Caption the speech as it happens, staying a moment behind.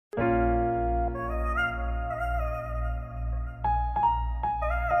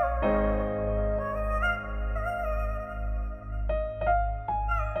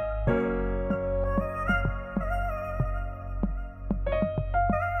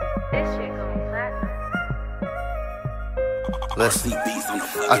Let's see.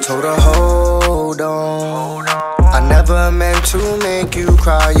 I told her, hold on. I never meant to make you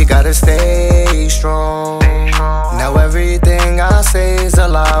cry. You gotta stay strong. Now everything I say is a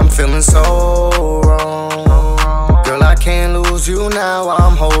lie. I'm feeling so wrong. Girl, I can't lose you now.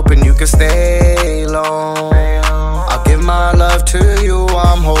 I'm hoping you can stay long. I'll give my love to you.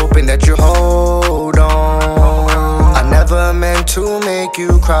 I'm hoping that you hold on. I never meant to make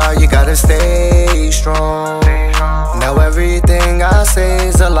you cry. You gotta stay strong. Now everything I say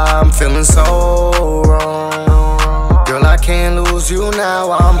is a lie. I'm feeling so wrong. Girl, I can't lose you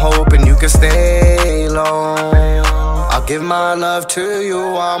now. I'm hoping you can stay long. I'll give my love to you.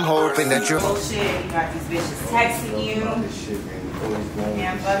 I'm hoping that you. Bullshit. You got these bitches texting you.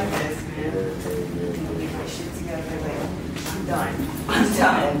 Man, fuck this, man. Get my shit together. I'm done. I'm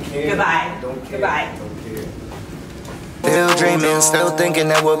done. Goodbye. Goodbye. Still dreaming, still thinking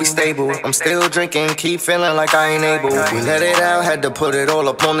that we'll be stable. I'm still drinking, keep feeling like I ain't able. We let it out, had to put it all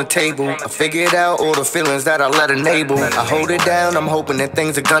up on the table. I figured out all the feelings that I let enable. I hold it down, I'm hoping that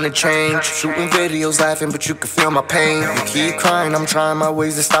things are gonna change. Shooting videos, laughing, but you can feel my pain. You keep crying, I'm trying my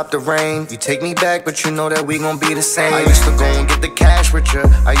ways to stop the rain. You take me back, but you know that we gon' be the same. I used to go and get the cash with you.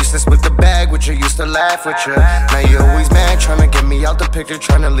 I used to split the bag with you, used to laugh with you. Now you're always mad, trying to get me out the picture,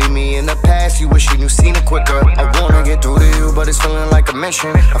 trying to leave me in the past. You wishing you seen it quicker. I wanna get through to you, but it's feeling like a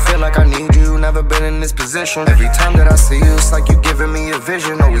mission. I feel like I need you, never been in this position. Every time that I see you, it's like you giving me a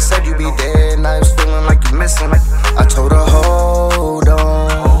vision. Always said you'd be there, now it's feeling like you're missing. I told her, hold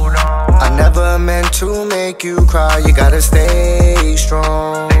on. I never meant to make you cry. You gotta stay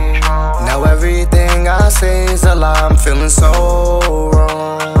strong. Now everything I say is a lie. I'm feeling so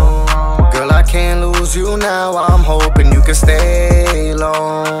wrong. Girl, I can't lose you now. I'm hoping you can stay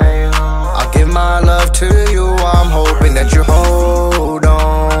long. I'll give my love to you. I'm hoping that you hold